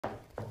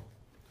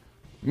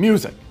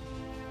Music.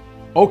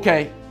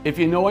 Okay, if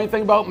you know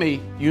anything about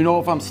me, you know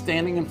if I'm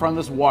standing in front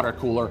of this water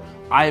cooler,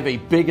 I have a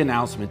big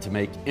announcement to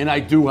make, and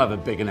I do have a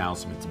big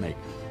announcement to make.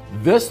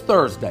 This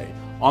Thursday,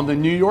 on the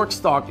New York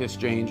Stock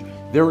Exchange,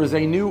 there is a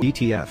new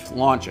ETF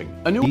launching.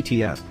 A new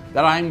ETF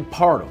that I'm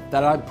part of,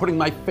 that I'm putting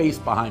my face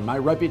behind, my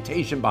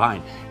reputation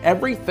behind.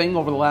 Everything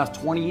over the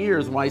last 20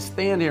 years, when I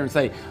stand here and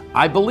say,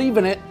 I believe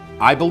in it,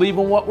 I believe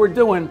in what we're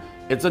doing,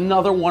 it's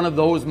another one of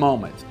those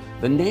moments.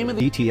 The name of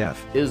the ETF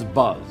is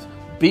Buzz.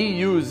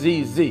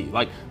 B-U-Z-Z,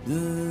 like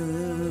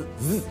zzz,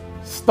 zzz,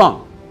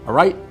 stung, all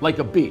right? Like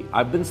a bee.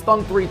 I've been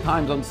stung 3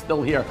 times, I'm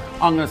still here.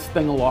 I'm gonna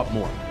sting a lot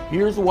more.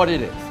 Here's what it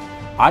is.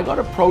 I got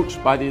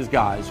approached by these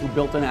guys who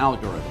built an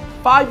algorithm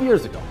 5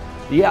 years ago.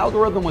 The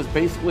algorithm was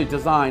basically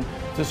designed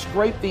to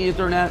scrape the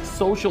internet,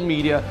 social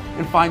media,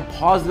 and find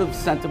positive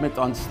sentiment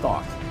on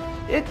stocks.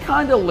 It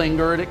kind of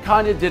lingered, it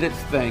kind of did its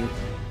thing,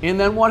 and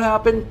then what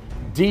happened?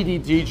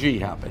 DDTG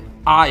happened,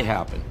 I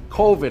happened,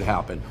 COVID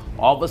happened.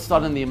 All of a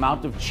sudden, the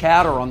amount of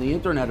chatter on the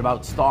internet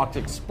about stocks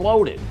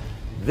exploded.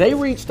 They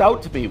reached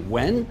out to me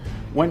when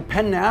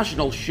Penn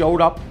National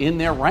showed up in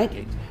their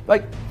rankings.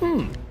 Like,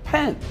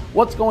 Penn,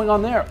 what's going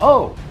on there?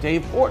 Oh,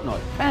 Dave Portnoy,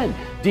 Penn,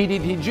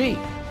 DDTG.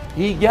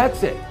 He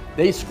gets it.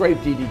 They scrape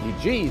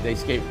DDTG, they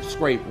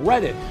scrape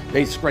Reddit,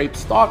 they scrape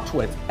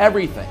StockTwits,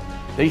 everything.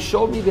 They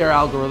showed me their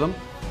algorithm.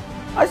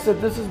 I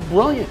said, this is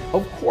brilliant.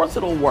 Of course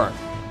it'll work.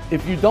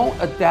 If you don't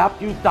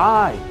adapt, you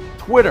die.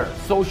 Twitter,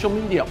 social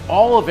media,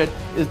 all of it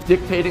is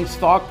dictating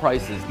stock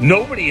prices.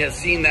 Nobody has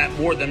seen that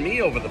more than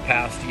me over the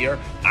past year.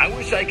 I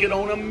wish I could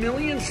own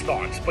 1,000,000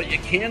 stocks, but you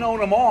can't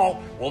own them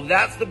all. Well,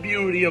 that's the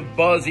beauty of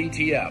Buzz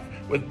ETF.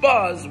 With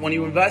Buzz, when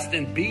you invest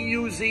in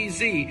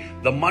BUZZ,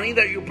 the money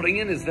that you're putting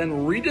in is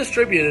then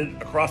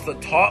redistributed across the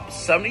top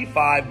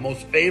 75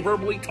 most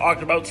favorably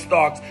talked about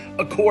stocks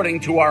according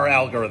to our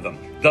algorithm.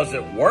 Does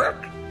it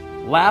work?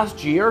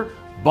 Last year,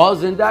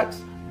 Buzz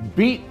Index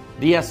beat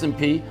the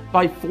S&P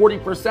by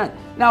 40%.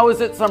 Now, is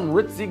it some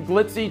ritzy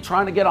glitzy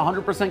trying to get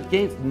 100%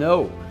 gains?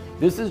 No.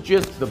 This is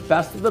just the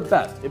best of the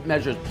best. It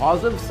measures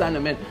positive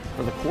sentiment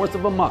for the course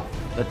of a month.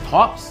 The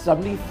top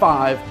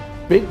 75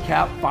 big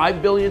cap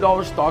 $5 billion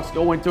stocks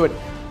go into it,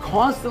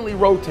 constantly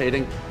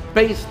rotating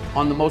based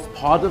on the most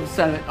positive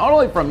sentiment, not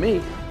only from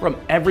me, from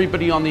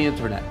everybody on the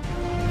internet.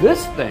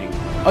 This thing,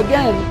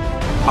 again,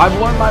 I've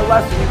learned my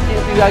lesson. You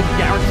can't do that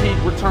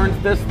guaranteed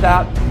returns, this,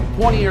 that.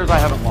 20 years I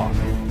haven't lost.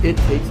 It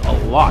takes a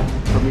lot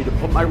for me to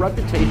put my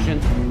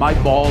reputation, my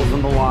balls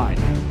on the line.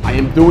 I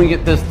am doing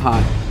it this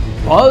time.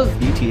 Buzz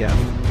ETF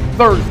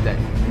Thursday,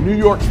 New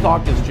York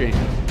Stock Exchange.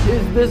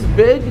 Is this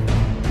big?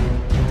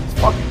 It's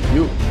fucking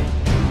huge.